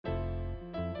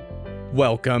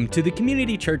Welcome to the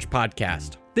Community Church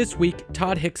Podcast. This week,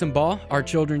 Todd Hicksonbaugh, our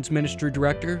children's ministry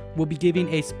director, will be giving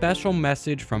a special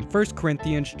message from 1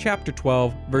 Corinthians chapter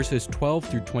 12, verses 12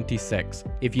 through 26.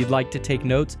 If you'd like to take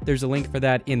notes, there's a link for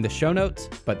that in the show notes.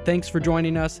 But thanks for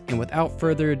joining us, and without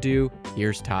further ado,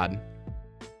 here's Todd.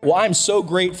 Well, I'm so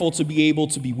grateful to be able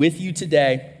to be with you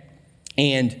today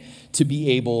and to be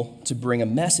able to bring a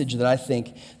message that I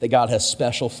think that God has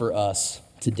special for us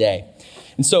today.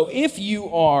 And so if you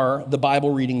are the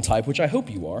Bible reading type, which I hope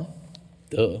you are,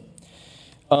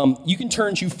 you can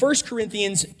turn to 1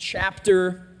 Corinthians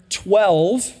chapter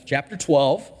 12,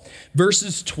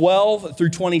 verses 12 through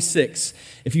 26.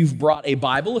 If you've brought a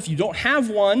Bible, if you don't have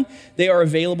one, they are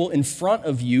available in front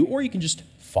of you, or you can just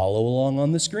follow along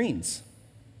on the screens.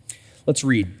 Let's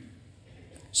read.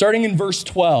 Starting in verse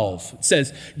 12, it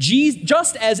says,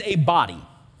 just as a body,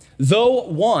 though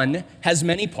one has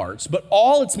many parts, but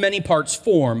all its many parts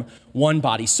form one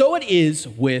body, so it is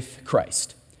with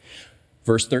Christ.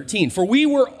 Verse 13, for we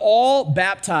were all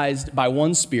baptized by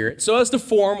one Spirit so as to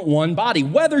form one body,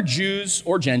 whether Jews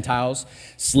or Gentiles,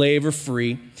 slave or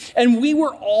free, and we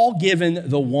were all given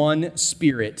the one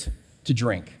Spirit to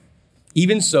drink.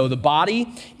 Even so, the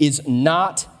body is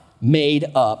not made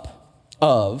up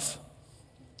of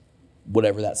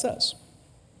whatever that says.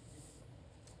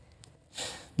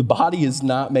 The body is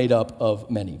not made up of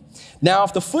many. Now,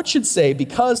 if the foot should say,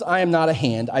 because I am not a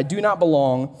hand, I do not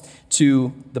belong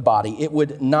to the body, it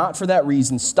would not for that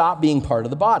reason stop being part of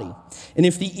the body. And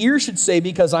if the ear should say,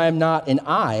 because I am not an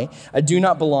eye, I do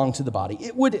not belong to the body,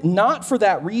 it would not for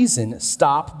that reason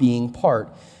stop being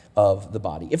part of the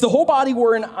body. If the whole body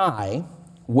were an eye,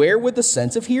 where would the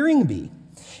sense of hearing be?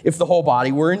 If the whole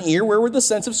body were an ear, where would the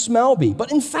sense of smell be?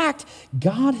 But in fact,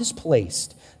 God has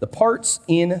placed the parts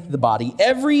in the body,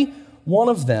 every one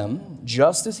of them,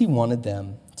 just as he wanted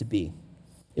them to be.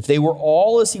 If they were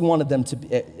all as he wanted them to be,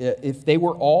 if they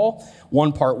were all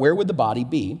one part, where would the body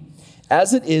be?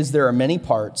 As it is, there are many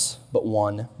parts, but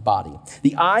one body.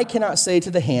 The eye cannot say to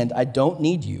the hand, I don't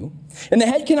need you. And the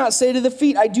head cannot say to the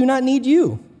feet, I do not need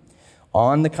you.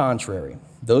 On the contrary,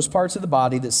 those parts of the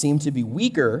body that seem to be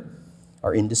weaker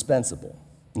are indispensable.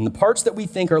 And the parts that we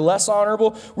think are less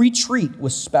honorable, we treat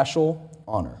with special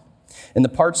honor. And the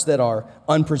parts that are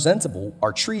unpresentable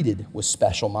are treated with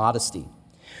special modesty.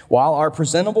 While our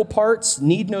presentable parts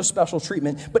need no special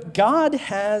treatment, but God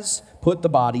has put the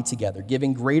body together,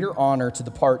 giving greater honor to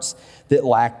the parts that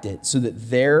lacked it, so that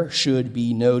there should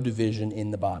be no division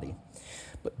in the body,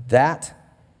 but that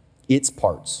its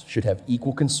parts should have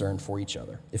equal concern for each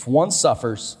other. If one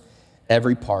suffers,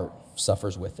 every part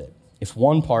suffers with it. If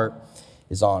one part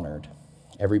is honored,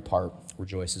 every part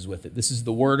rejoices with it. This is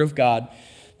the word of God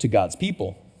to God's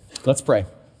people. Let's pray.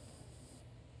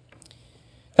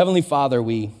 Heavenly Father,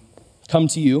 we come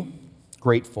to you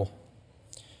grateful.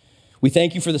 We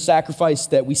thank you for the sacrifice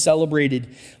that we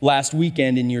celebrated last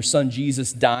weekend in your son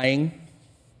Jesus dying,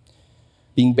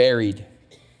 being buried,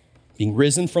 being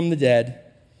risen from the dead,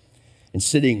 and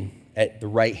sitting at the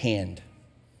right hand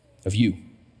of you.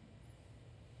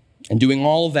 And doing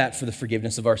all of that for the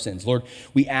forgiveness of our sins. Lord,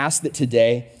 we ask that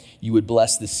today you would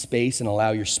bless this space and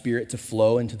allow your Spirit to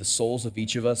flow into the souls of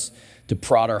each of us, to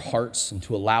prod our hearts and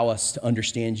to allow us to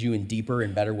understand you in deeper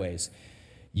and better ways.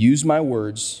 Use my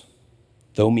words,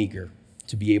 though meager,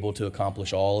 to be able to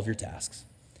accomplish all of your tasks.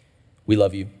 We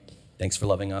love you. Thanks for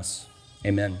loving us.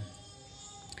 Amen.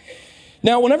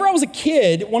 Now, whenever I was a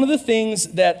kid, one of the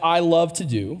things that I loved to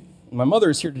do, my mother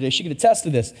is here today, she could attest to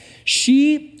this.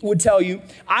 She would tell you,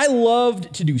 I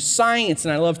loved to do science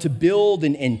and I loved to build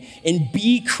and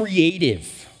be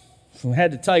creative. If I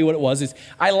had to tell you what it was, is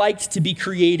I liked to be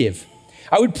creative.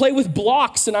 I would play with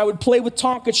blocks and I would play with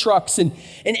Tonka trucks and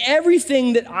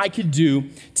everything that I could do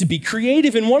to be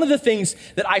creative. And one of the things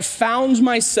that I found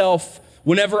myself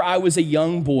whenever I was a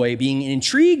young boy being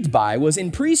intrigued by was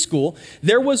in preschool,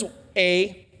 there was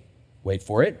a, wait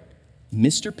for it,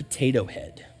 Mr. Potato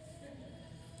Head.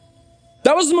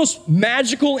 That was the most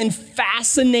magical and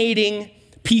fascinating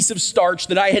piece of starch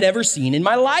that I had ever seen in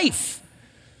my life.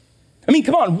 I mean,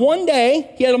 come on, one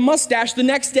day he had a mustache, the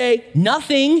next day,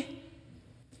 nothing.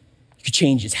 You could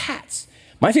change his hats.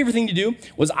 My favorite thing to do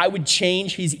was I would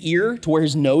change his ear to where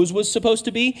his nose was supposed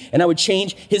to be, and I would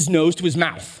change his nose to his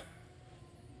mouth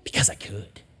because I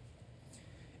could.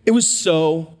 It was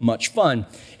so much fun.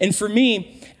 And for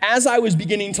me, as I was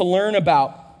beginning to learn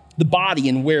about the body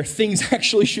and where things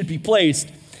actually should be placed,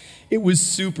 it was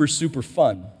super, super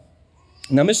fun.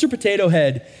 Now, Mr. Potato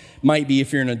Head might be,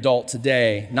 if you're an adult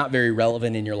today, not very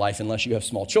relevant in your life unless you have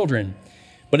small children,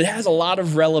 but it has a lot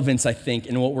of relevance, I think,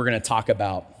 in what we're going to talk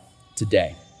about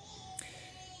today.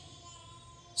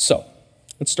 So,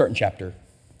 Let's start in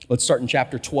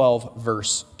chapter 12,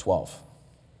 verse 12.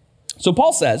 So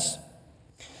Paul says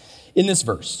in this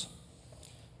verse,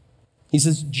 he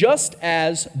says, just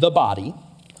as the body,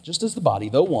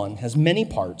 though one, has many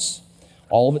parts,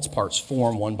 all of its parts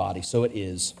form one body, so it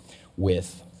is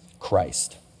with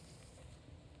Christ.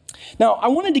 Now, I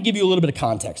wanted to give you a little bit of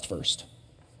context first.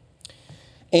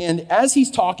 And as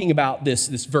he's talking about this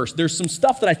verse, there's some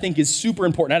stuff that I think is super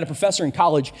important. I had a professor in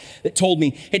college that told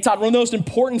me, hey, Todd, one of the most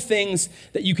important things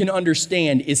that you can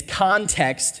understand is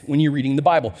context when you're reading the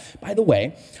Bible. By the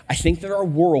way, I think that our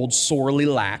world sorely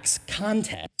lacks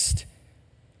context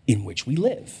in which we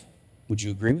live. Would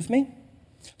you agree with me?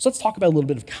 So let's talk about a little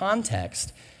bit of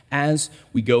context as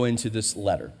we go into this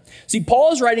letter. See,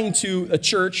 Paul is writing to a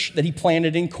church that he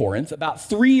planted in Corinth about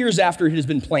 3 years after it has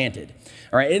been planted.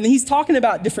 All right, and he's talking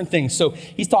about different things. So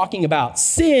he's talking about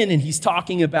sin, and he's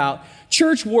talking about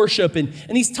church worship, and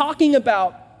he's talking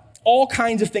about all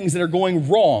kinds of things that are going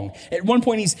wrong. At one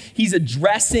point, he's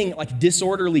addressing like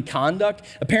disorderly conduct.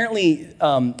 Apparently,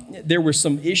 there were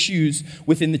some issues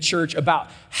within the church about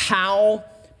how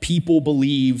people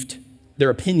believed their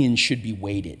opinions should be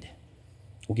weighted.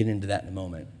 We'll get into that in a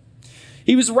moment.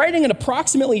 He was writing in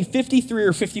approximately 53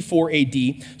 or 54 AD,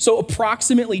 so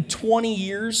approximately 20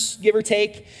 years, give or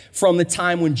take, from the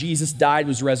time when Jesus died,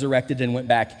 was resurrected, and went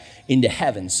back into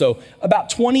heaven. So about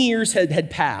 20 years had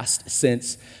passed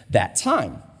since that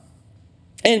time.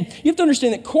 And you have to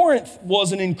understand that Corinth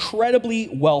was an incredibly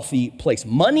wealthy place.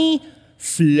 Money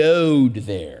flowed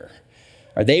there.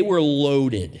 They were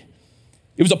loaded.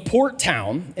 It was a port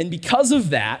town, and because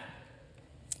of that,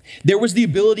 there was the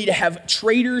ability to have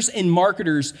traders and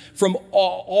marketers from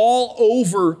all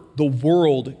over the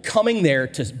world coming there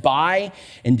to buy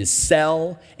and to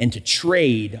sell and to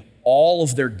trade all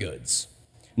of their goods.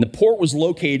 And the port was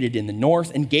located in the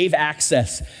north and gave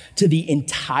access to the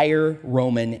entire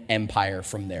Roman Empire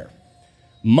from there.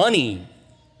 Money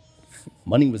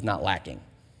was not lacking.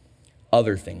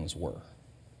 Other things were.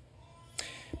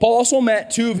 Paul also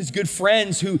met two of his good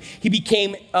friends who he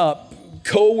became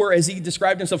as he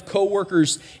described himself,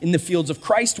 co-workers in the fields of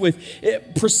Christ with,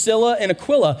 Priscilla and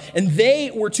Aquila. And they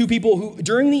were two people who,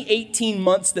 during the 18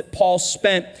 months that Paul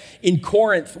spent in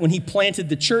Corinth when he planted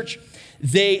the church,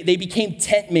 they became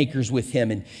tent makers with him,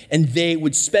 and they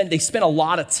spent a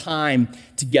lot of time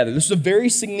together. This was a very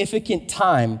significant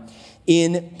time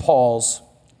in Paul's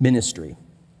ministry.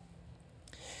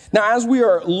 Now, as we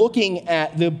are looking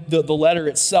at the letter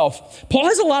itself, Paul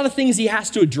has a lot of things he has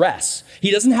to address.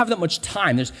 He doesn't have that much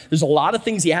time. There's a lot of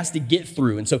things he has to get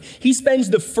through. And so he spends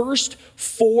the first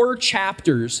 4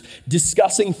 chapters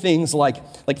discussing things like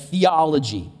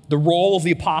theology, the role of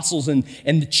the apostles and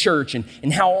the church,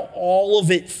 and how all of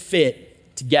it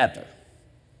fit together.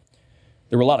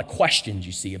 There were a lot of questions,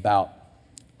 you see, about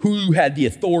who had the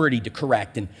authority to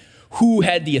correct and who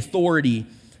had the authority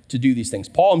to do these things.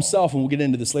 Paul himself, and we'll get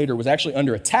into this later, was actually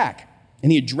under attack.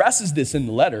 And he addresses this in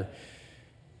the letter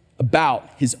about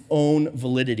his own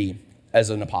validity as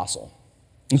an apostle.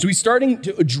 And so he's starting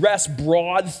to address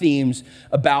broad themes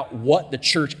about what the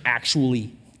church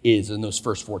actually is in those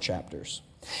first 4 chapters.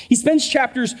 He spends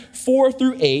chapters 4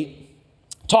 through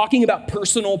 8 talking about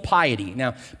personal piety.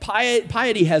 Now,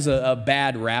 piety has a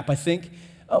bad rap, I think.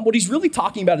 What he's really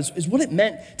talking about is what it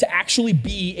meant to actually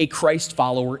be a Christ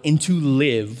follower and to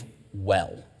live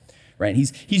well, right?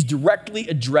 He's directly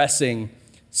addressing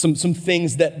some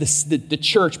things that the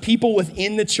church, people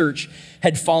within the church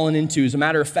had fallen into. As a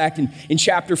matter of fact, in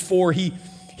chapter 4,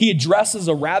 he addresses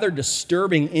a rather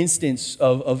disturbing instance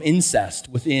of incest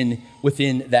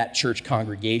within that church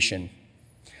congregation.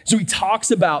 So he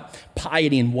talks about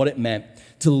piety and what it meant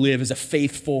to live as a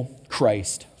faithful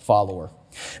Christ follower.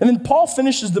 And then Paul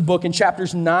finishes the book in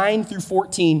chapters 9 through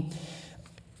 14,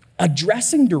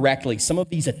 addressing directly some of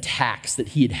these attacks that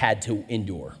he had to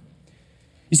endure.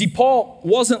 You see, Paul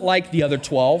wasn't like the other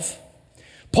 12.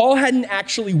 Paul hadn't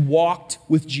actually walked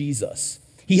with Jesus.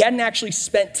 He hadn't actually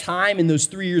spent time in those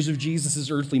 3 years of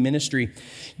Jesus' earthly ministry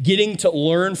getting to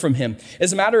learn from him.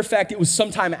 As a matter of fact, it was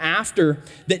sometime after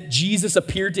that Jesus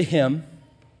appeared to him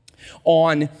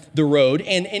on the road.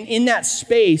 And in that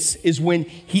space is when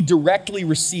he directly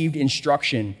received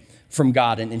instruction from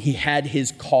God and he had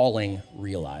his calling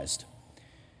realized.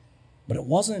 But it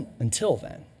wasn't until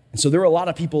then. And so there were a lot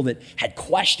of people that had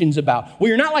questions about, well,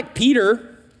 you're not like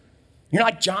Peter. You're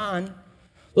not like John.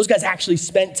 Those guys actually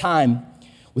spent time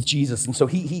with Jesus. And so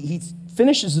he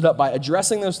finishes it up by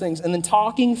addressing those things and then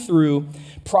talking through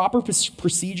proper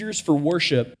procedures for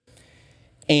worship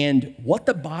and what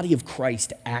the body of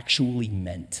Christ actually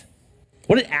meant.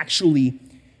 What it actually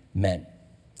meant.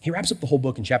 He wraps up the whole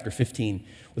book in chapter 15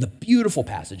 with a beautiful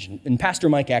passage. And Pastor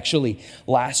Mike actually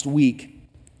last week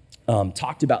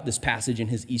talked about this passage in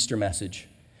his Easter message.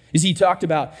 As he talked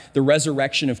about the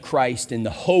resurrection of Christ and the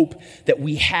hope that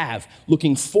we have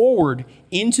looking forward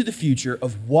into the future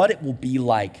of what it will be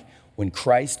like when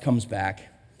Christ comes back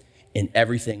and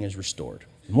everything is restored.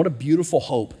 And what a beautiful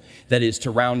hope that is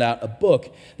to round out a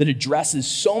book that addresses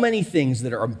so many things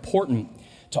that are important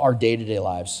to our day-to-day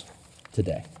lives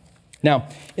today. Now,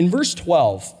 in verse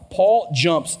 12, Paul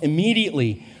jumps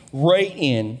immediately right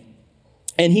in,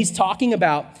 and he's talking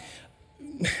about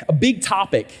a big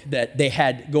topic that they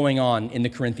had going on in the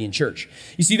Corinthian church.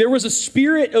 You see, there was a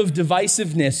spirit of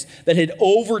divisiveness that had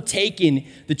overtaken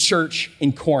the church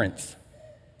in Corinth.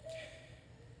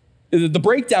 The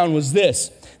breakdown was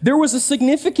this. There was a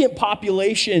significant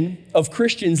population of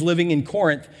Christians living in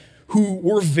Corinth who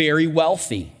were very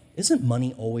wealthy. Isn't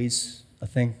money always a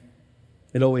thing?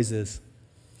 It always is.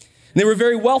 And they were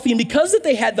very wealthy, and because that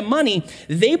they had the money,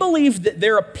 they believed that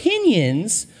their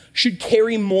opinions should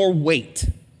carry more weight.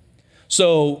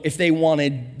 So if they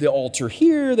wanted the altar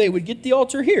here, they would get the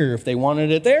altar here. If they wanted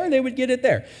it there, they would get it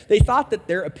there. They thought that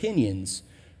their opinions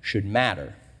should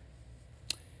matter.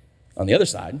 On the other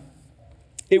side,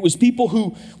 it was people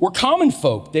who were common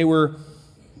folk. They were,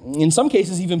 in some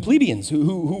cases, even plebeians,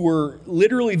 who were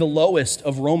literally the lowest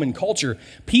of Roman culture.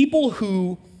 People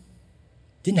who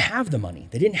didn't have the money.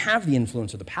 They didn't have the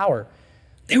influence or the power.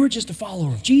 They were just a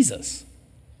follower of Jesus.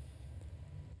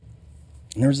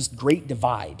 And there was this great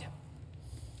divide.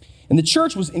 And the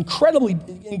church was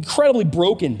incredibly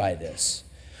broken by this,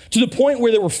 to the point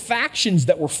where there were factions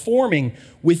that were forming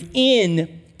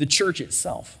within the church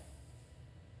itself.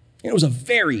 And it was a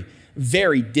very,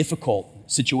 very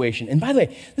difficult situation. And by the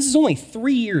way, this is only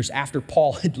 3 years after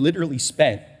Paul had literally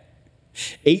spent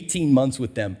 18 months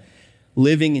with them,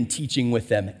 living and teaching with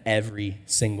them every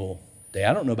single day.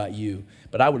 I don't know about you,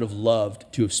 but I would have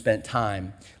loved to have spent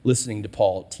time listening to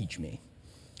Paul teach me.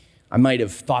 I might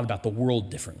have thought about the world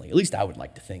differently. At least I would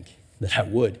like to think that I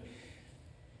would.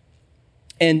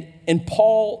 And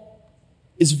Paul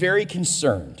is very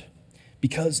concerned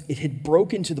because it had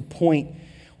broken to the point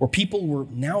where people were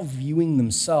now viewing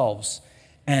themselves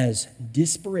as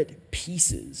disparate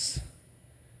pieces.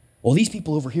 Well, these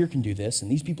people over here can do this, and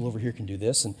these people over here can do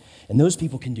this, and those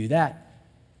people can do that.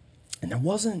 And there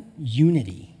wasn't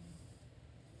unity.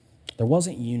 There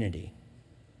wasn't unity.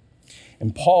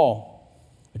 And Paul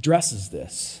addresses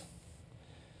this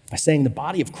by saying the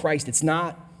body of Christ, it's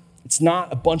not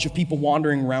a bunch of people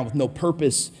wandering around with no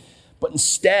purpose, but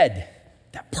instead,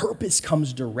 that purpose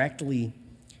comes directly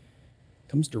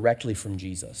from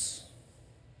Jesus.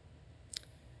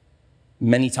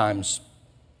 Many times,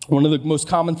 one of the most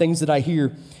common things that I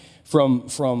hear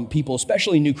from people,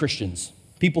 especially new Christians,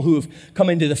 people who have come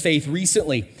into the faith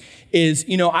recently, is,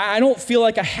 I don't feel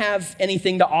like I have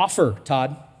anything to offer,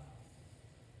 Todd.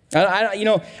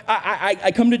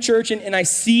 I come to church and I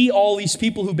see all these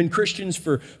people who've been Christians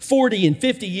for 40 and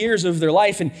 50 years of their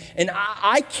life, and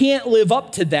I can't live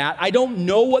up to that. I don't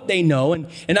know what they know, and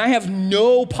I have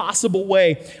no possible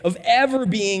way of ever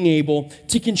being able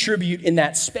to contribute in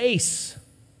that space.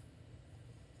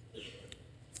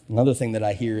 Another thing that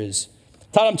I hear is,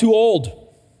 Todd, I'm too old.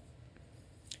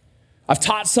 I've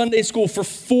taught Sunday school for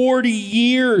 40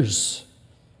 years.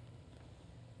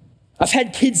 I've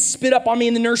had kids spit up on me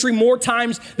in the nursery more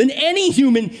times than any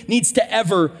human needs to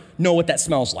ever know what that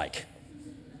smells like.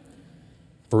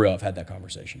 For real, I've had that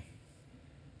conversation.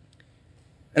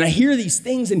 And I hear these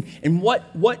things, and what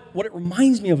it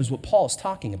reminds me of is what Paul is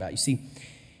talking about. You see,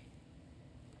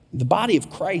 the body of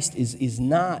Christ is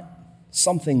not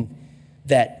something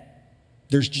that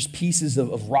there's just pieces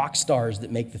of rock stars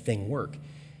that make the thing work.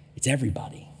 It's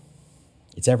everybody.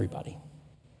 It's everybody.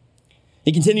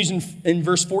 He continues in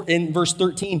verse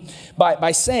 13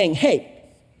 by saying, hey,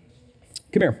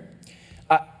 come here.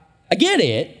 I get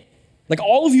it. Like,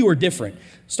 all of you are different.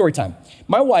 Story time.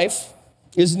 My wife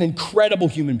is an incredible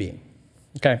human being,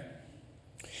 okay?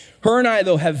 Her and I,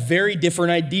 though, have very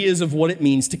different ideas of what it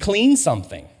means to clean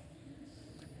something.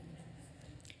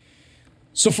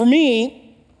 So for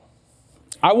me,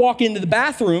 I walk into the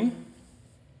bathroom,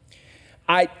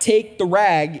 I take the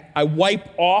rag, I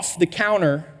wipe off the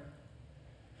counter,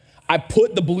 I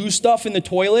put the blue stuff in the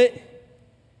toilet,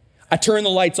 I turn the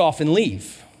lights off and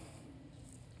leave.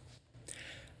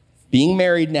 Being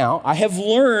married now, I have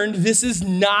learned this is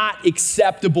not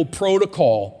acceptable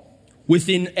protocol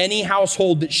within any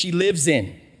household that she lives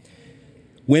in.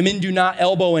 Women do not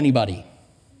elbow anybody.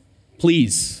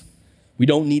 Please, we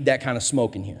don't need that kind of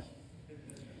smoke in here.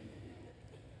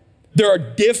 There are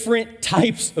different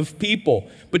types of people.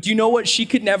 But do you know what she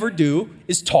could never do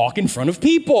is talk in front of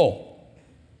people.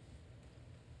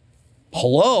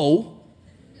 Hello?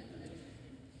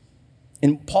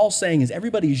 And Paul's saying is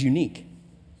everybody is unique.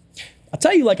 I'll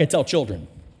tell you like I tell children.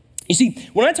 You see,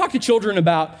 when I talk to children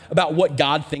about what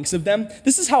God thinks of them,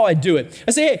 this is how I do it.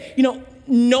 I say, hey,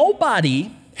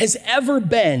 nobody has ever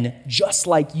been just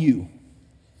like you.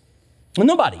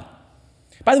 Nobody.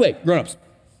 By the way, grown-ups,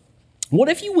 what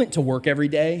if you went to work every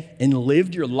day and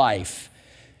lived your life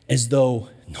as though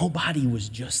nobody was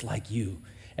just like you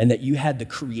and that you had the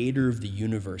creator of the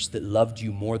universe that loved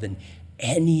you more than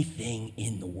anything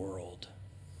in the world?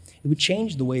 It would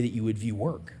change the way that you would view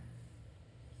work.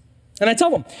 And I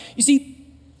tell them, you see,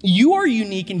 you are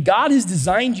unique and God has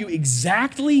designed you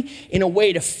exactly in a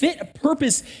way to fit a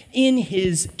purpose in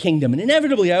his kingdom. And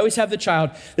inevitably, I always have the child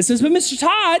that says, but Mr.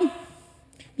 Todd,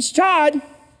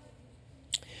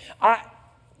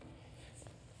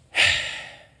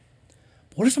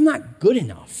 what if I'm not good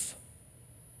enough?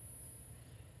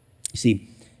 You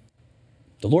see,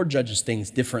 the Lord judges things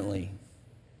differently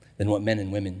than what men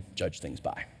and women judge things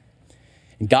by.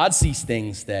 And God sees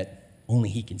things that only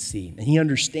he can see. And he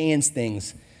understands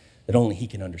things that only he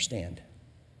can understand.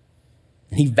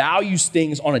 And he values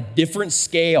things on a different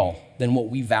scale than what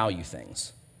we value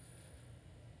things.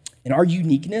 And our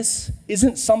uniqueness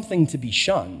isn't something to be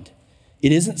shunned.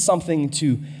 It isn't something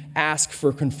to ask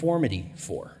for conformity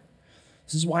for.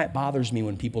 This is why it bothers me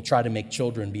when people try to make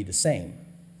children be the same.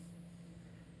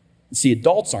 You see,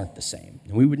 adults aren't the same,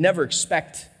 and we would never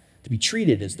expect to be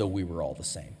treated as though we were all the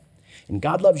same. And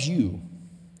God loves you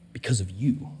because of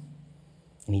you.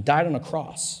 And he died on a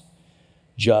cross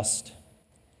just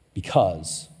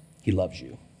because he loves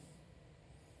you.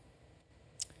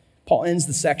 Paul ends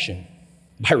the section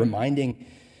by reminding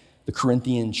the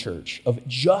Corinthian church of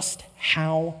just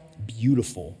how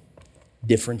beautiful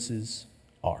differences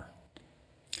are.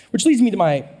 Which leads me to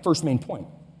my first main point.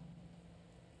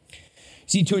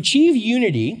 See, to achieve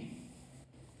unity,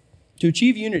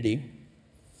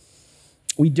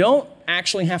 we don't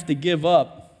actually have to give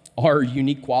up our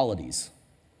unique qualities.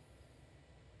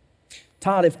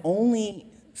 Todd, if only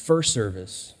First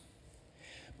Service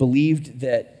believed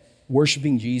that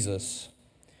worshiping Jesus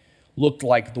looked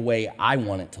like the way I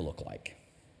want it to look like,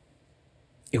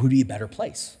 it would be a better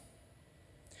place.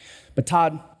 But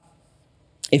Todd,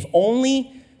 if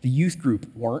only the youth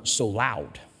group weren't so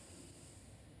loud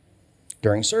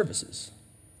during services.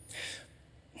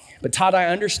 But Todd, I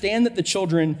understand that the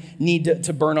children need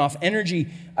to burn off energy.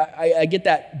 I get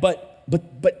that, but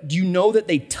do you know that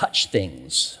they touch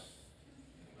things?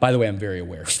 By the way, I'm very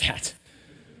aware of that.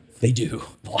 They do,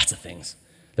 lots of things.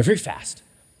 They're very fast.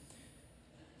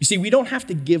 You see, we don't have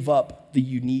to give up the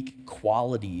unique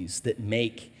qualities that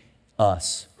make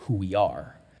us who we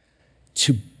are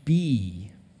to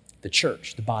be the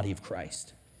church, the body of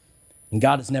Christ. And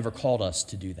God has never called us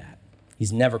to do that.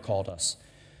 He's never called us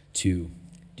to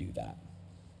do that.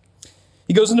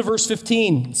 He goes into verse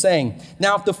 15 saying,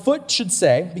 now if the foot should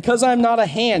say, because I am not a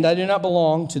hand, I do not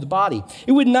belong to the body,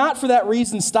 it would not for that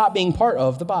reason stop being part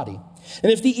of the body.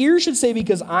 And if the ear should say,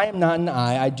 because I am not an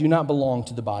eye, I do not belong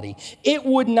to the body, it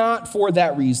would not for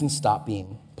that reason stop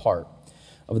being part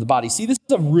of the body. See, this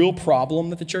is a real problem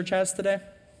that the church has today.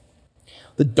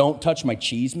 The don't touch my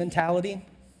cheese mentality.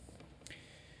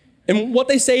 And what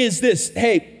they say is this,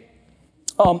 hey,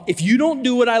 if you don't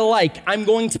do what I like, I'm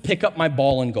going to pick up my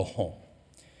ball and go home.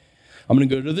 I'm going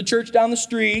to go to the church down the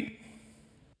street.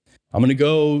 I'm going to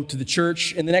go to the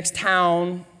church in the next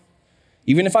town.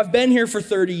 Even if I've been here for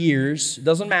 30 years, it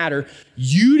doesn't matter.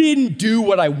 You didn't do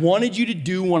what I wanted you to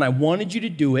do when I wanted you to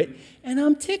do it, and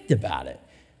I'm ticked about it.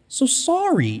 So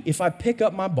sorry if I pick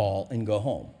up my ball and go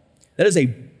home. That is a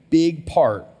big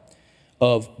part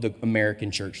of the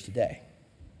American church today.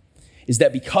 Is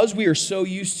that because we are so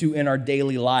used to in our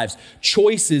daily lives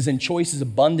choices and choices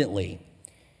abundantly,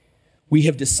 we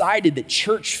have decided that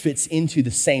church fits into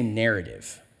the same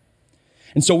narrative.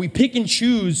 And so we pick and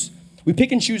choose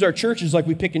our churches like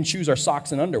we pick and choose our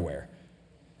socks and underwear.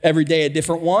 Every day a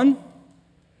different one,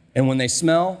 and when they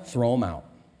smell, throw them out.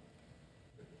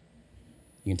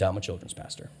 You can tell I'm a children's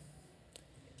pastor.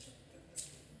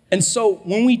 And so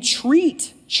when we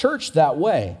treat church that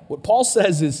way, what Paul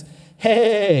says is,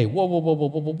 hey,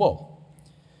 whoa.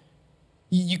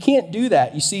 You can't do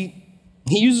that. You see,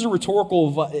 he uses a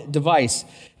rhetorical device,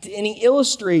 and he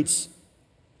illustrates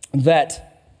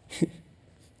that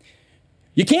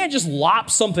you can't just lop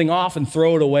something off and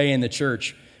throw it away in the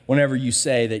church whenever you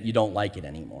say that you don't like it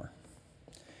anymore.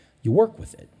 You work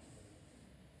with it.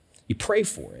 You pray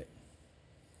for it.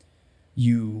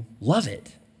 You love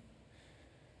it.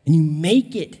 And you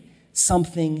make it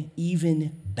something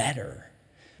even better.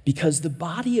 Because the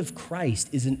body of Christ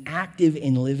is an active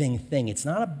and living thing. It's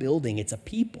not a building, it's a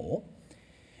people.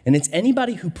 And it's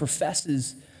anybody who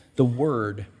professes the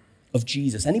word of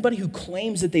Jesus. Anybody who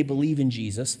claims that they believe in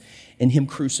Jesus and him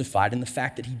crucified and the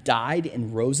fact that he died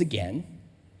and rose again.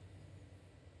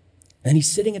 And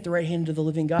he's sitting at the right hand of the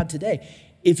living God today.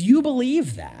 If you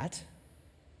believe that,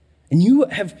 and you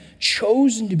have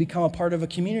chosen to become a part of a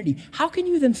community, how can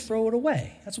you then throw it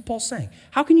away? That's what Paul's saying.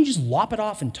 How can you just lop it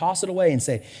off and toss it away and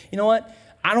say, you know what?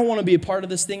 I don't want to be a part of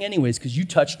this thing anyways because you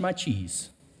touched my cheese.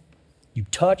 You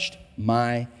touched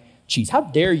my cheese. How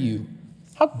dare you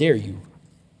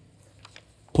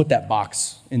put that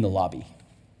box in the lobby?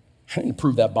 I didn't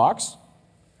approve that box.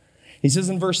 He says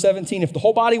in verse 17, if the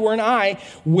whole body were an eye,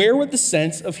 where would the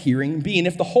sense of hearing be? And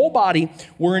if the whole body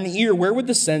were an ear, where would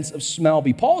the sense of smell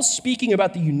be? Paul is speaking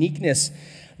about the uniqueness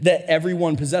that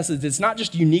everyone possesses. It's not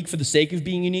just unique for the sake of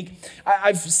being unique.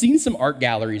 I've seen some art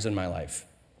galleries in my life.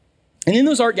 And in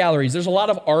those art galleries, there's a lot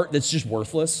of art that's just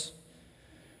worthless.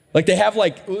 Like they have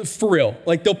for real,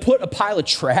 they'll put a pile of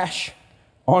trash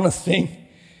on a thing. Have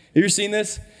you ever seen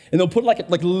this? And they'll put like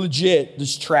legit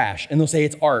just trash, and they'll say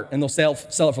it's art, and they'll sell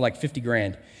it for like 50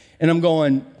 grand. And I'm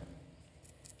going,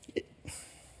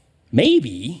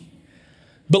 maybe,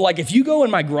 but if you go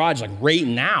in my garage right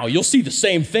now, you'll see the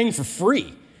same thing for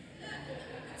free.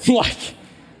 You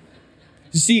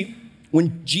see,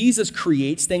 when Jesus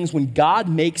creates things, when God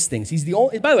makes things, he's the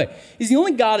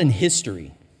only God in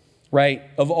history, right,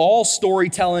 of all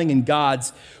storytelling and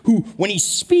gods who, when he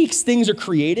speaks, things are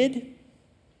created.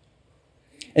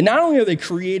 And not only are they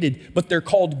created, but they're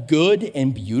called good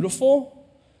and beautiful.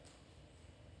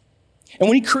 And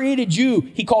when he created you,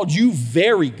 he called you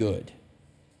very good.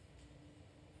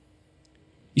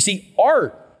 You see,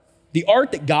 the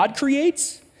art that God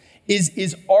creates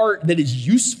is art that is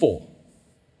useful.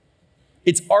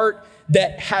 It's art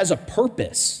that has a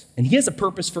purpose. And he has a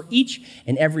purpose for each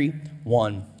and every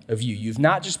one of you. You've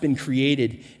not just been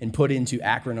created and put into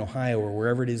Akron, Ohio, or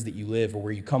wherever it is that you live or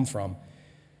where you come from,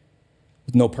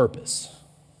 with no purpose.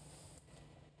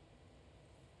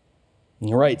 And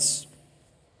he writes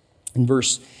in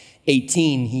verse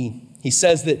 18, he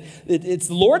says that it's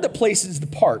the Lord that places the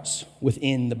parts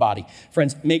within the body.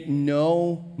 Friends, make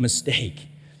no mistake.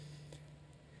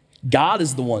 God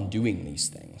is the one doing these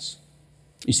things.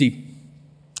 You see,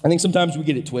 I think sometimes we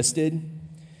get it twisted,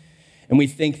 and we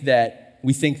think that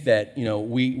we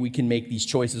can make these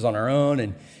choices on our own,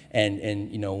 and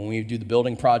when we do the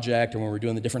building project or when we're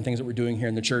doing the different things that we're doing here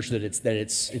in the church, that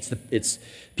it's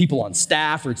people on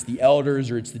staff, or it's the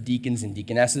elders, or it's the deacons and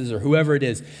deaconesses, or whoever it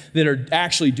is that are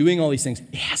actually doing all these things.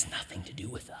 It has nothing to do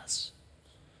with us.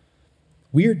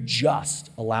 We are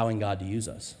just allowing God to use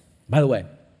us. By the way,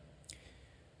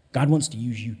 God wants to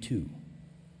use you too,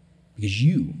 because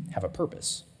you have a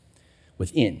purpose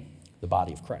within the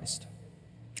body of Christ.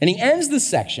 And he ends this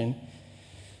section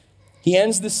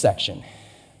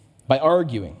by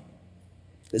arguing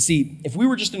that, see, if we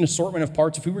were just an assortment of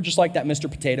parts, if we were just like that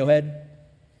Mr. Potato Head,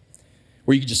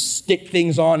 where you could just stick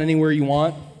things on anywhere you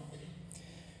want,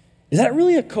 is that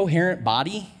really a coherent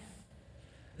body?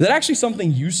 Is that actually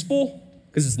something useful?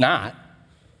 Because it's not.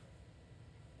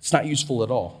 It's not useful at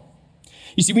all.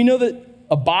 You see, we know that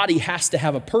a body has to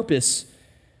have a purpose,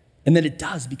 and that it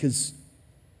does because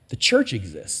the church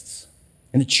exists.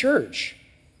 And the church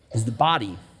is the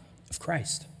body of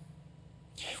Christ.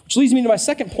 Which leads me to my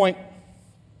second point.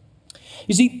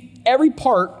 You see, every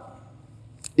part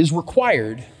is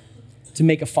required to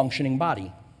make a functioning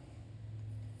body.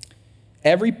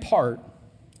 Every part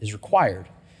is required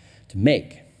to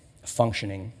make a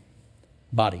functioning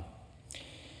body.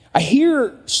 I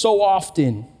hear so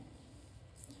often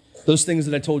those things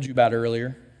that I told you about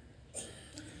earlier.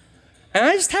 And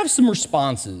I just have some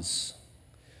responses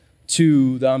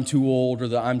to the I'm too old or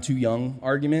the I'm too young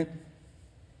argument.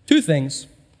 Two things.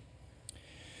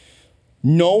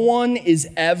 No one is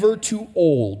ever too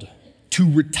old to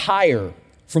retire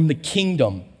from the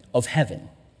kingdom of heaven.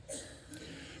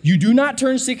 You do not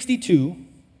turn 62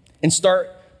 and start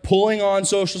pulling on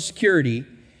Social Security,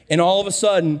 and all of a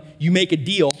sudden you make a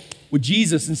deal with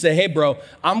Jesus and say, hey, bro,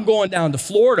 I'm going down to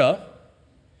Florida.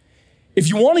 If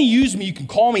you want to use me, you can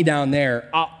call me down there.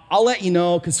 I'll let you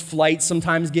know, because flights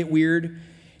sometimes get weird.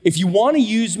 If you want to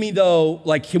use me, though,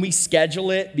 can we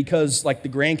schedule it? Because, the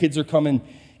grandkids are coming,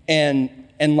 and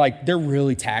they're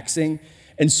really taxing.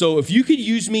 And so if you could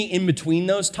use me in between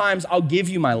those times, I'll give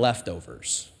you my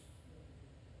leftovers.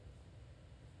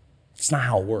 It's not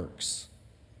how it works.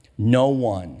 No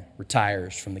one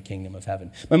retires from the kingdom of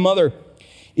heaven. My mother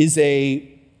is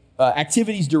a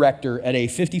activities director at a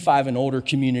 55 and older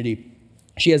community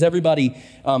She has everybody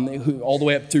all the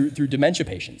way up through dementia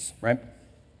patients, right?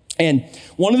 And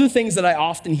one of the things that I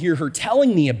often hear her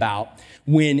telling me about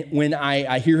when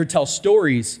I hear her tell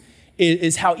stories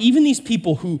is how even these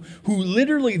people who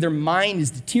literally their mind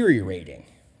is deteriorating,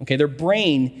 okay, their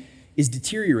brain is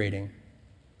deteriorating.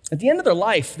 At the end of their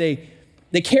life, they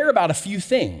care about a few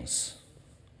things.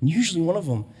 And usually one of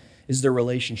them is their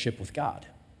relationship with God.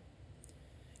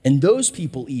 And those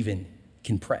people even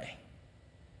can pray.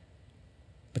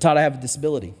 But Todd, I have a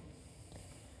disability.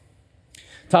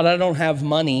 Todd, I don't have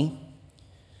money.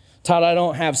 Todd, I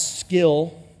don't have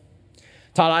skill.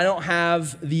 Todd, I don't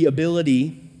have the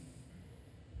ability.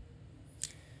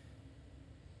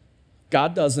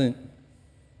 God doesn't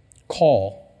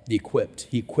call the equipped.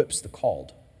 He equips the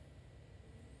called.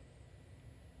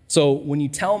 So when you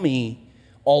tell me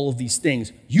all of these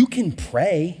things, you can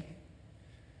pray.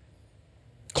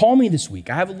 Call me this week.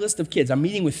 I have a list of kids. I'm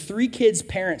meeting with 3 kids'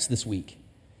 parents this week.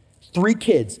 3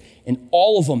 kids, and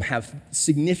all of them have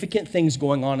significant things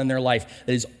going on in their life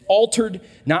that has altered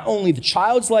not only the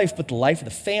child's life, but the life of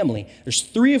the family. There's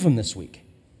 3 of them this week.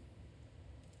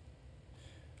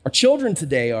 Our children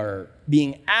today are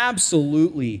being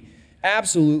absolutely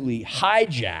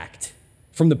hijacked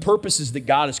from the purposes that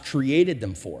God has created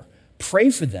them for. Pray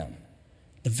for them.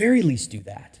 At the very least, do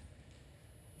that.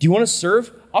 Do you want to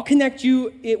serve? I'll connect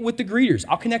you with the greeters.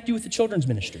 I'll connect you with the children's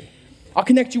ministry. I'll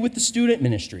connect you with the student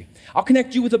ministry. I'll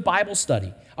connect you with a Bible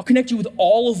study. I'll connect you with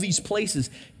all of these places.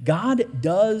 God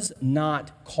does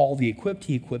not call the equipped.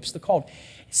 He equips the called.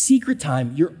 Secret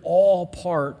time, you're all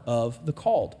part of the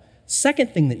called.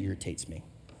 Second thing that irritates me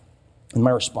in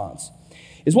my response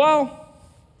is, well,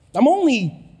 I'm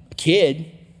only a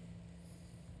kid.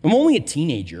 I'm only a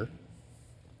teenager.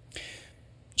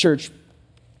 Church,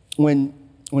 when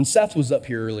Seth was up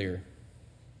here earlier,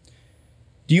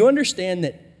 do you understand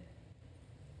that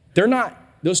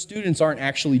those students aren't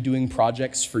actually doing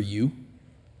projects for you?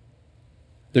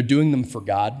 They're doing them for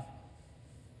God.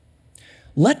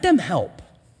 Let them help.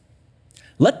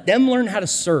 Let them learn how to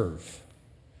serve.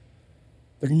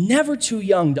 They're never too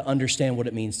young to understand what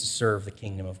it means to serve the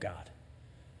kingdom of God.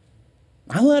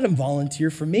 I let them volunteer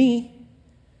for me.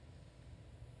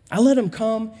 I let them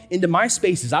come into my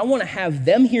spaces. I want to have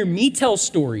them hear me tell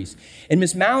stories, and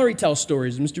Miss Mallory tell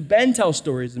stories, and Mr. Ben tell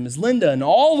stories, and Miss Linda, and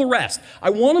all the rest.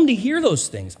 I want them to hear those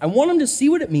things. I want them to see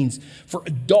what it means for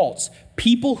adults,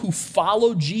 people who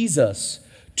follow Jesus,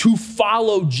 to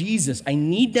follow Jesus. I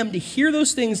need them to hear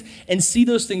those things and see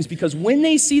those things, because when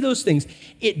they see those things,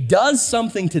 it does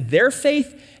something to their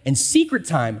faith, and secret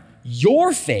time,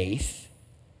 your faith,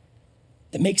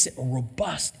 that makes it a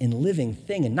robust and living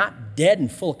thing and not dead and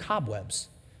full of cobwebs.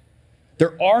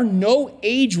 There are no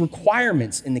age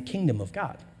requirements in the kingdom of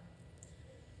God.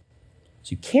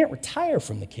 So you can't retire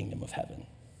from the kingdom of heaven.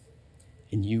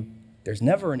 And there's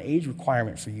never an age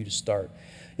requirement for you to start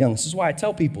young. This is why I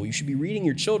tell people you should be reading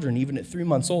your children, even at 3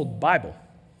 months old, the Bible.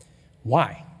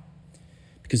 Why?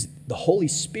 Because the Holy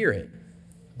Spirit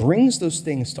brings those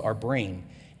things to our brain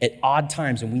at odd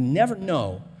times, and we never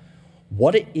know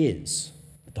what it is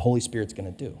that the Holy Spirit's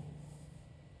going to do.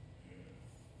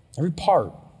 Every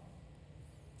part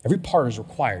is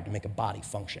required to make a body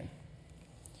function.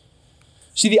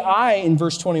 See, the eye in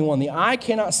verse 21, the eye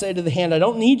cannot say to the hand, I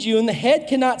don't need you, and the head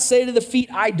cannot say to the feet,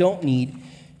 I don't need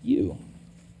you.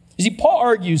 You see, Paul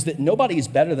argues that nobody is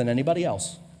better than anybody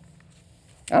else.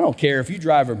 I don't care if you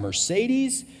drive a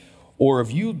Mercedes or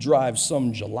if you drive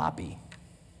some jalopy.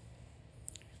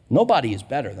 Nobody is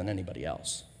better than anybody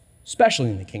else, especially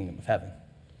in the kingdom of heaven.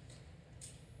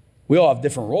 We all have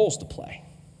different roles to play.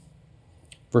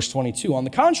 Verse 22, on the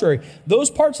contrary,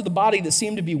 those parts of the body that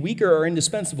seem to be weaker are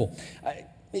indispensable.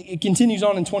 It continues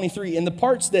on in 23, and the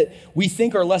parts that we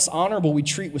think are less honorable we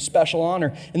treat with special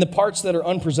honor, and the parts that are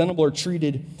unpresentable are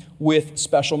treated with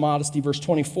special modesty. Verse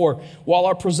 24, while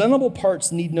our presentable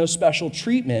parts need no special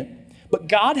treatment, but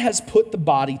God has put the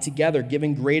body together,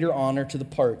 giving greater honor to the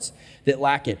parts that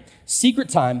lack it. Secret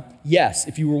time, yes,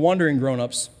 if you were wondering,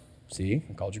 grown-ups, see,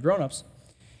 I called you grown-ups.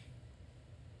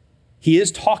 He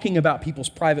is talking about people's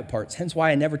private parts, hence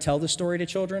why I never tell this story to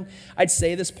children. I'd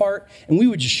say this part, and we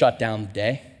would just shut down the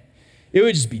day. It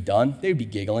would just be done. They would be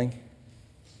giggling.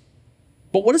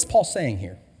 But what is Paul saying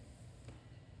here?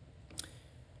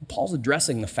 Paul's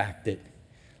addressing the fact that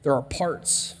there are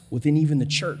parts within even the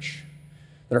church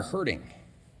that are hurting,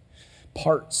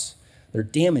 parts that are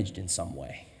damaged in some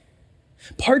way,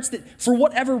 parts that, for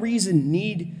whatever reason,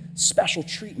 need special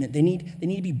treatment. They need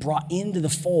to be brought into the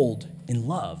fold and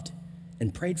loved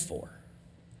and prayed for.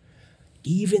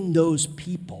 Even those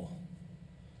people,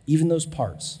 even those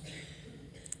parts,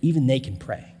 even they can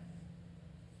pray.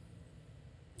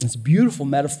 It's a beautiful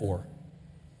metaphor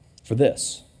for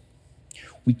this.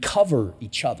 We cover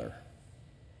each other.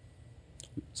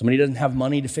 Somebody doesn't have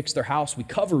money to fix their house, we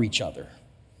cover each other.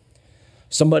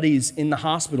 Somebody's in the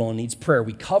hospital and needs prayer,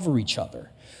 we cover each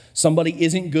other. Somebody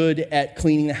isn't good at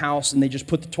cleaning the house and they just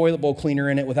put the toilet bowl cleaner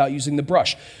in it without using the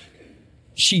brush.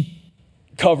 She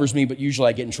covers me, but usually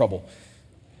I get in trouble.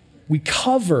 We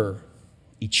cover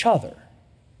each other.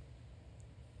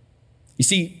 You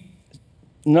see,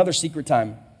 another secret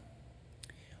time,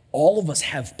 all of us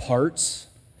have parts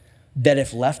that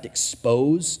if left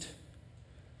exposed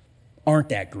aren't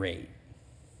that great.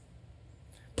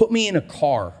 Put me in a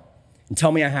car and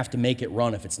tell me I have to make it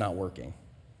run if it's not working.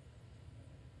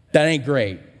 That ain't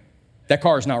great. That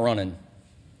car is not running.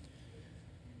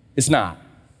 It's not.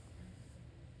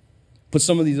 Put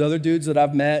some of these other dudes that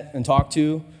I've met and talked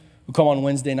to who come on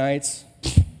Wednesday nights,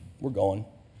 we're going.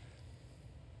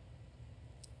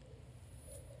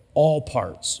 All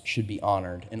parts should be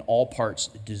honored, and all parts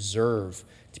deserve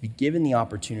to be given the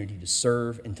opportunity to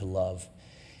serve and to love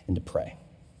and to pray.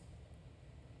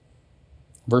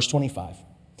 Verse 25.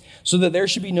 So that there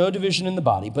should be no division in the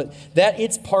body, but that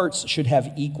its parts should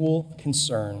have equal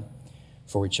concern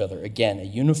for each other. Again, a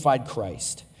unified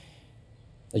Christ.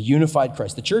 A unified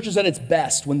Christ. The church is at its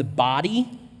best when the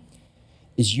body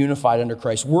is unified under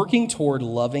Christ, working toward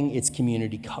loving its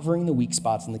community, covering the weak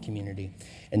spots in the community,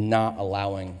 and not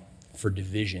allowing for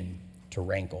division to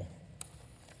rankle.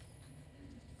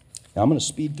 Now, I'm going to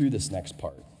speed through this next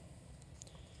part.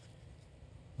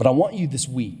 But I want you this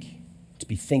week to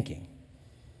be thinking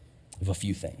of a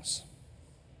few things.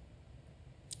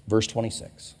 Verse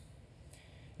 26.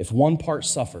 If one part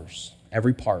suffers,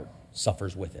 every part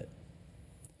suffers with it.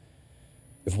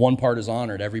 If one part is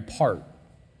honored, every part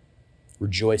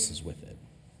rejoices with it.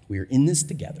 We are in this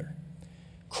together.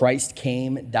 Christ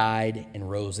came, died,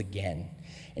 and rose again,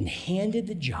 and handed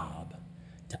the job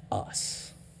to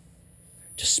us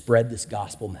to spread this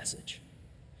gospel message.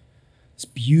 This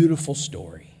beautiful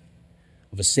story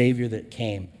of a Savior that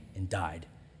came and died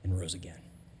and rose again.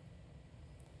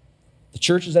 The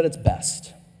church is at its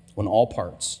best when all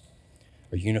parts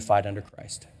are unified under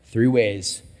Christ. 3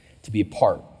 ways to be a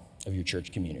part of your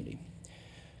church community.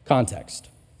 Context.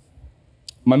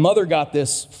 My mother got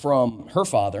this from her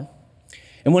father,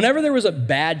 and whenever there was a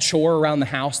bad chore around the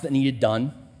house that needed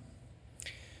done,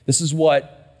 this is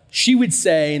what she would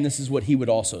say, and this is what he would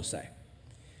also say.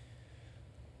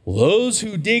 Well, those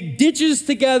who dig ditches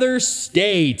together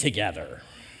stay together.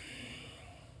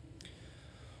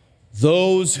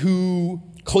 Those who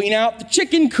clean out the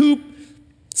chicken coop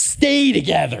stay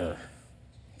together.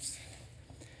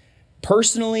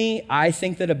 Personally, I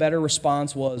think that a better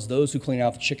response was those who clean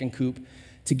out the chicken coop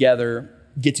together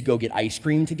get to go get ice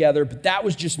cream together. But that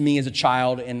was just me as a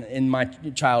child, and in my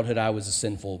childhood, I was a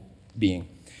sinful being.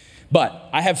 But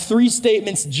I have 3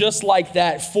 statements just like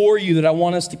that for you that I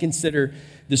want us to consider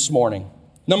this morning.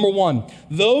 Number 1,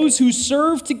 those who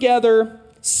serve together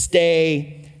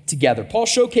stay together. Paul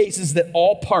showcases that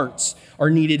all parts are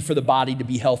needed for the body to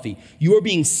be healthy. You are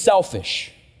being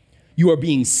selfish. You are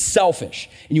being selfish,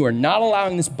 and you are not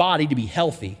allowing this body to be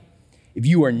healthy if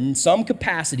you are in some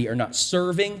capacity are not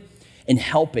serving and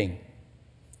helping.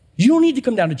 You don't need to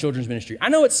come down to children's ministry. I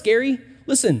know it's scary.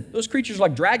 Listen, those creatures are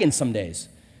like dragons some days.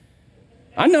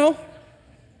 I know.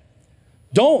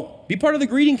 Don't. Be part of the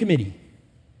greeting committee.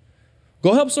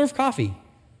 Go help serve coffee.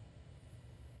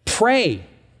 Pray.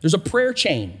 There's a prayer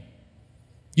chain.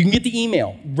 You can get the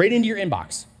email right into your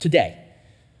inbox today.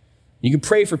 You can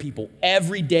pray for people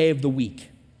every day of the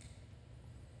week.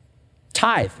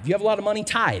 Tithe. If you have a lot of money,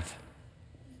 tithe.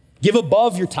 Give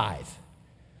above your tithe.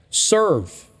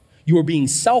 Serve. You are being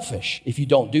selfish if you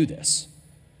don't do this.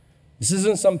 This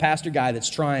isn't some pastor guy that's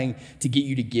trying to get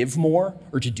you to give more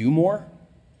or to do more.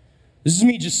 This is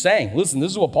me just saying, listen,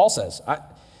 this is what Paul says.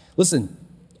 Listen,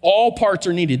 all parts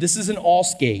are needed. This is an all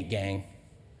skate, gang.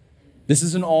 This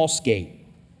is an all skate.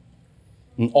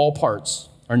 And all parts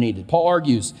are needed. Paul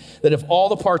argues that if all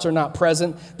the parts are not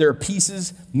present, there are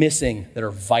pieces missing that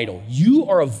are vital. You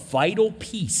are a vital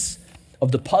piece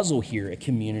of the puzzle here at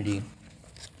Community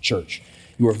Church.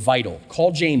 You are vital.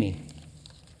 Call Jamie.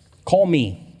 Call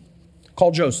me.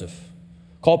 Call Joseph.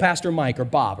 Call Pastor Mike or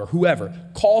Bob or whoever.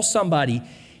 Call somebody.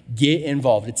 Get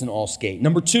involved. It's an all skate.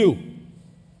 Number 2,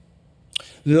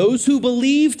 those who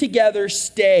believe together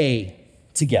stay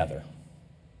together.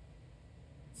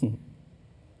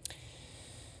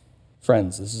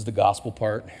 Friends, this is the gospel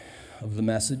part of the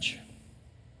message.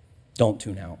 Don't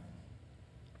tune out.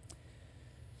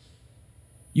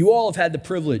 You all have had the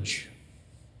privilege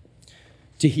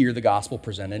to hear the gospel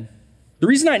presented. The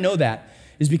reason I know that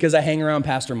is because I hang around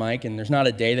Pastor Mike, and there's not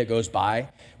a day that goes by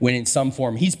when in some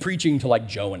form he's preaching to like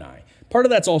Joe and I. Part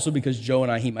of that's also because Joe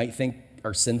and I, he might think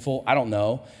are sinful. I don't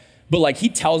know. But like he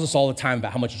tells us all the time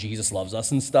about how much Jesus loves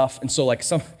us and stuff. And so like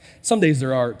some days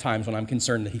there are times when I'm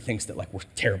concerned that he thinks that like we're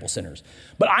terrible sinners.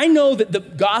 But I know that the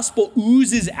gospel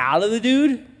oozes out of the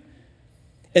dude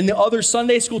and the other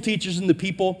Sunday school teachers and the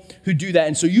people who do that.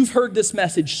 And so you've heard this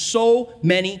message so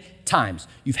many times.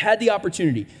 You've had the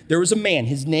opportunity. There was a man,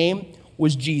 his name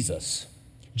was Jesus,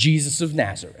 Jesus of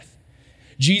Nazareth.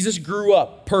 Jesus grew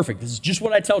up perfect. This is just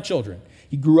what I tell children.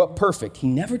 He grew up perfect. He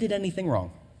never did anything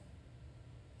wrong.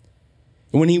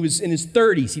 And when he was in his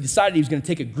 30s, he decided he was going to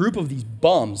take a group of these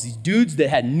bums, these dudes that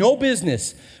had no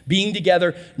business being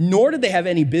together, nor did they have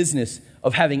any business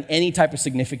of having any type of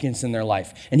significance in their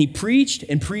life. And he preached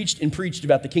and preached and preached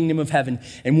about the kingdom of heaven.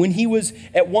 And when he was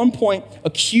at one point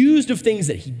accused of things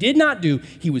that he did not do,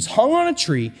 he was hung on a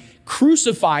tree,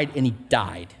 crucified, and he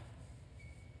died.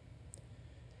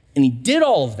 And he did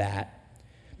all of that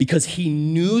because he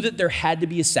knew that there had to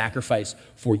be a sacrifice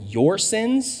for your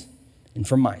sins and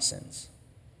for my sins.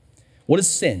 What is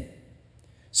sin?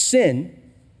 Sin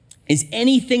is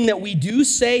anything that we do,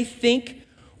 say, think,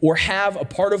 or have a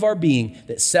part of our being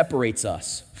that separates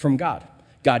us from God.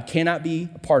 God cannot be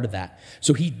a part of that.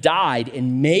 So he died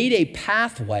and made a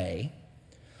pathway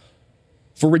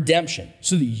for redemption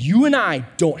so that you and I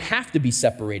don't have to be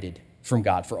separated from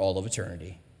God for all of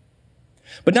eternity.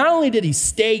 But not only did he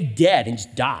stay dead and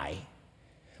just die,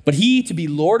 but he, to be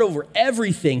Lord over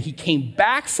everything, he came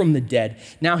back from the dead.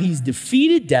 Now he's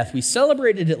defeated death. We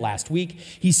celebrated it last week.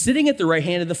 He's sitting at the right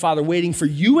hand of the Father waiting for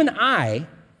you and I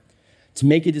to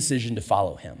make a decision to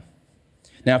follow him.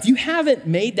 Now, if you haven't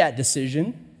made that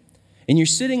decision and you're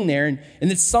sitting there and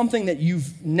it's something that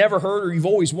you've never heard or you've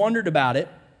always wondered about it,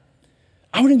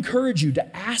 I would encourage you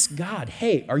to ask God,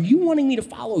 hey, are you wanting me to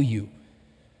follow you?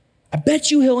 I bet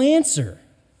you he'll answer.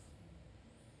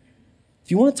 If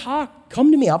you want to talk,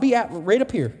 come to me. I'll be right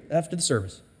up here after the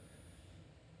service.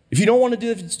 If you don't want to do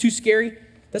it, if it's too scary,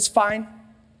 that's fine.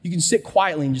 You can sit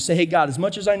quietly and just say, hey, God, as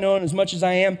much as I know and as much as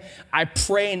I am, I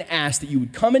pray and ask that you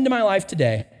would come into my life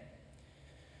today,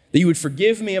 that you would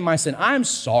forgive me of my sin. I'm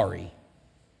sorry.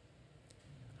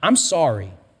 I'm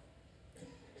sorry.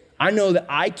 I know that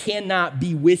I cannot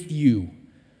be with you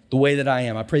the way that I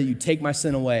am. I pray that you take my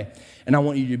sin away, and I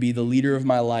want you to be the leader of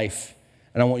my life,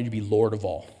 and I want you to be Lord of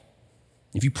all.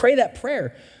 If you pray that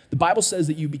prayer, the Bible says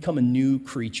that you become a new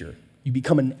creature. You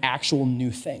become an actual new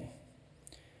thing.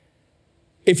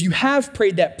 If you have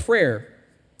prayed that prayer,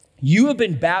 you have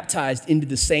been baptized into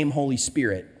the same Holy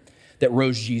Spirit that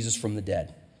rose Jesus from the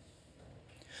dead.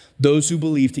 Those who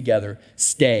believe together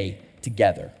stay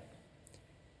together.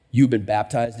 You've been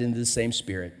baptized into the same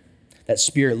Spirit. That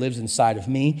Spirit lives inside of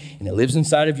me, and it lives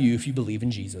inside of you if you believe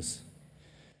in Jesus.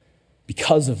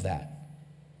 Because of that,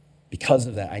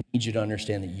 I need you to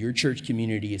understand that your church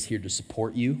community is here to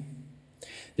support you.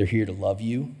 They're here to love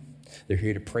you. They're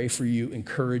here to pray for you,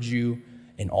 encourage you,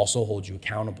 and also hold you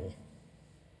accountable.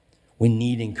 We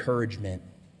need encouragement.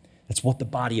 That's what the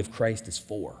body of Christ is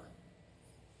for.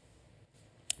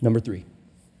 Number 3,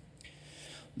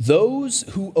 those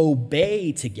who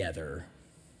obey together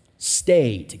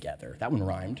stay together. That one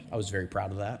rhymed. I was very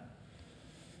proud of that.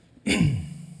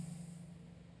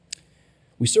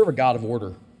 We serve a God of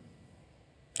order.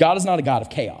 God is not a God of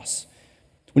chaos.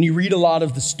 When you read a lot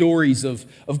of the stories of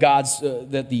gods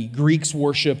that the Greeks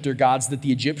worshiped or gods that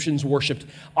the Egyptians worshiped,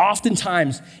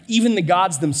 oftentimes even the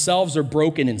gods themselves are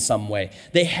broken in some way.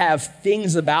 They have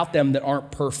things about them that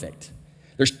aren't perfect.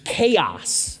 There's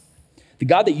chaos. The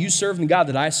God that you serve and the God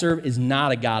that I serve is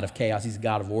not a God of chaos. He's a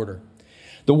God of order.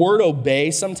 The word obey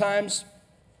sometimes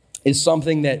is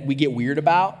something that we get weird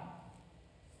about.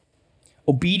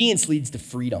 Obedience leads to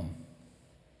freedom.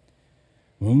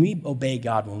 When we obey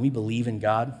God, when we believe in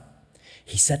God,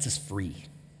 he sets us free.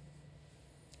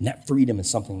 And that freedom is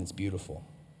something that's beautiful.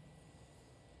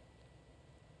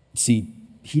 See,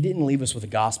 he didn't leave us with a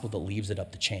gospel that leaves it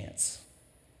up to chance.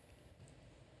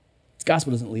 His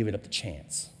gospel doesn't leave it up to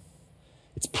chance.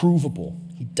 It's provable.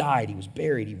 He died, he was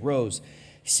buried, he rose,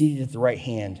 he's seated at the right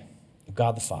hand of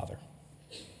God the Father.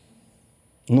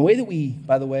 And the way that we,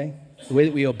 by the way,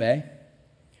 obey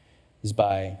is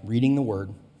by reading the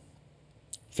word,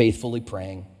 faithfully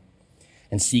praying,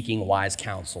 and seeking wise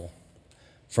counsel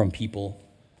from people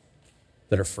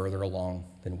that are further along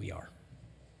than we are.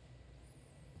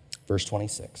 Verse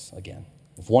 26, again.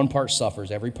 If one part suffers,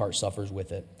 every part suffers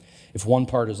with it. If one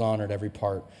part is honored, every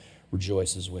part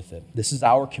rejoices with it. This is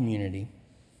our community,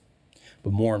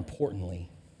 but more importantly,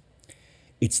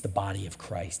 it's the body of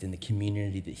Christ and the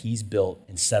community that he's built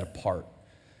and set apart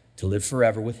to live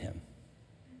forever with him.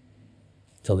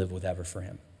 to live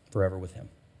forever with him.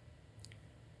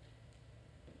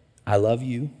 I love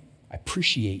you. I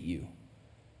appreciate you.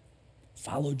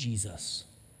 Follow Jesus.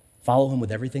 Follow him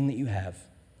with everything that you have.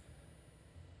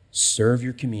 Serve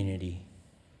your community.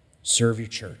 Serve your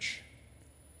church.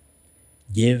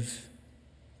 Give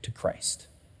to Christ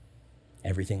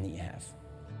everything that you have.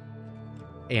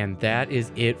 And that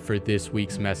is it for this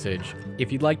week's message.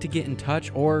 If you'd like to get in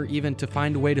touch or even to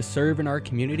find a way to serve in our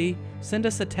community, send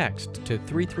us a text to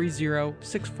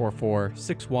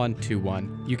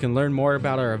 330-644-6121. You can learn more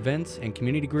about our events and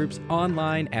community groups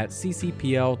online at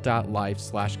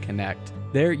ccpl.life/connect.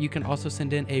 There you can also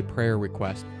send in a prayer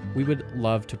request. We would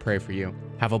love to pray for you.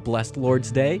 Have a blessed Lord's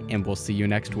Day, and we'll see you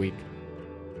next week.